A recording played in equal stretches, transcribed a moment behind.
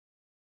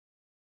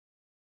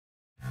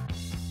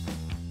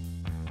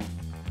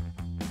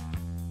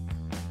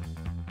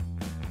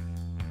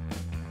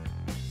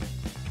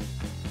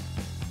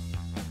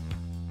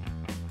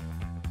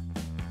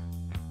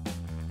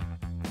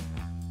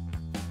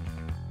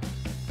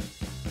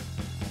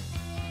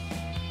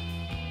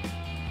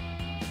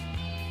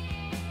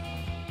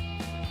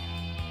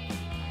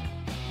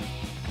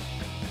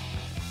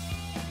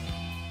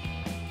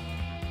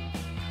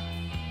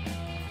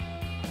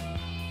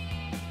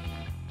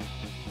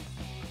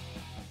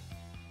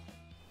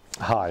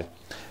Hi,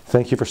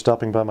 thank you for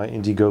stopping by my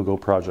Indiegogo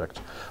project.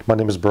 My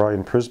name is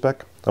Brian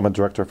Prisbeck. I'm a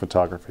director of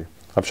photography.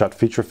 I've shot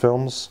feature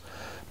films,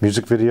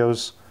 music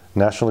videos,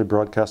 nationally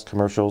broadcast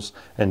commercials,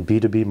 and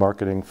B2B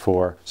marketing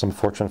for some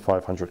Fortune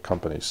 500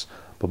 companies.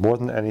 But more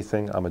than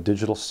anything, I'm a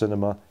digital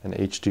cinema and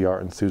HDR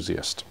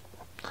enthusiast.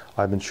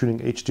 I've been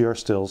shooting HDR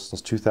stills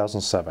since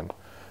 2007,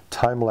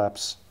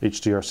 time-lapse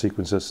HDR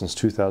sequences since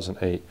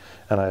 2008,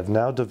 and I have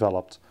now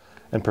developed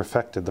and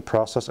perfected the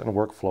process and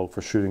workflow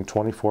for shooting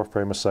 24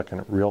 frame a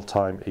second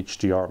real-time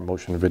HDR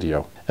motion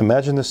video.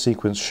 Imagine this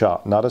sequence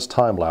shot not as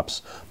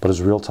time-lapse, but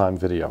as real-time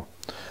video.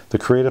 The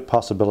creative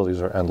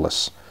possibilities are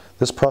endless.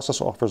 This process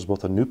offers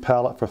both a new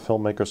palette for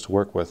filmmakers to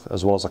work with,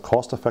 as well as a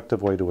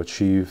cost-effective way to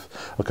achieve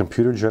a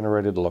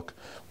computer-generated look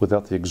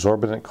without the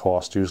exorbitant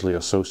cost usually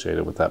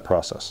associated with that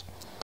process.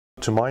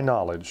 To my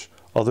knowledge,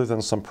 other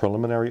than some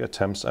preliminary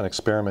attempts and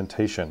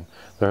experimentation,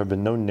 there have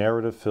been no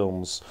narrative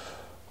films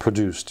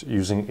produced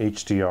using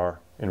HDR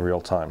in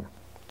real time.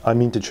 I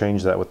mean to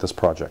change that with this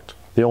project.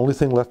 The only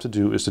thing left to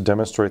do is to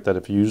demonstrate that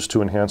if used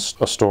to enhance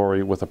a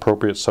story with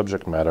appropriate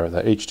subject matter,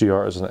 that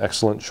HDR is an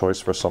excellent choice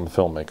for some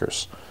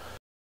filmmakers.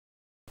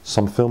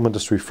 Some film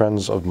industry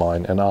friends of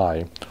mine and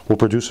I will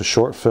produce a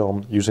short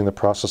film using the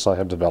process I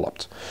have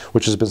developed,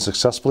 which has been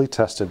successfully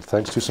tested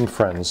thanks to some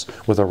friends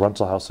with a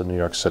rental house in New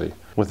York City.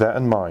 With that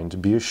in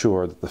mind, be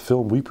assured that the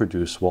film we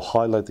produce will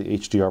highlight the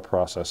HDR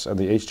process, and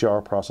the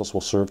HDR process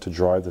will serve to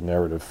drive the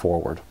narrative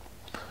forward.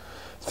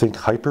 Think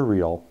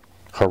hyper-real,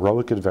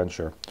 heroic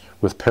adventure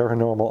with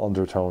paranormal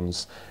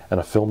undertones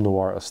and a film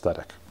noir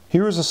aesthetic.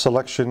 Here is a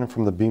selection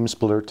from the beam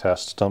splitter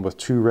test done with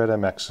 2 Red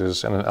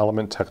MXs and an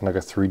Element Technica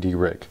 3D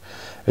rig.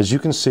 As you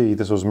can see,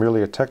 this was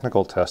merely a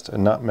technical test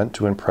and not meant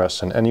to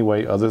impress in any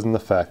way other than the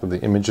fact that the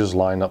images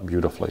line up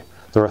beautifully.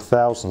 There are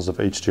thousands of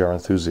HDR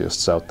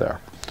enthusiasts out there,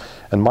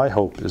 and my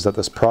hope is that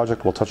this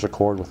project will touch a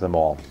chord with them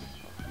all.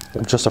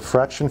 If just a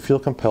fraction feel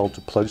compelled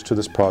to pledge to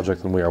this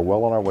project, then we are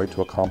well on our way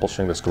to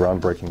accomplishing this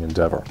groundbreaking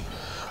endeavor.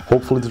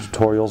 Hopefully the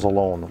tutorials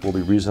alone will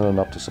be reason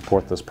enough to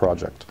support this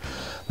project.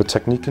 The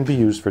technique can be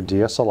used for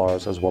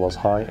DSLRs as well as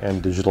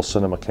high-end digital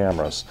cinema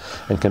cameras,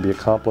 and can be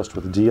accomplished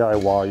with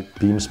DIY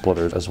beam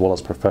splitters as well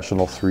as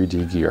professional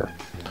 3D gear.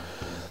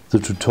 The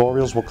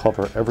tutorials will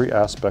cover every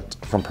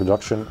aspect from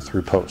production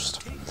through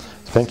post.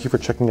 Thank you for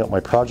checking out my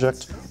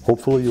project.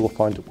 Hopefully you will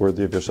find it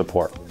worthy of your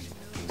support.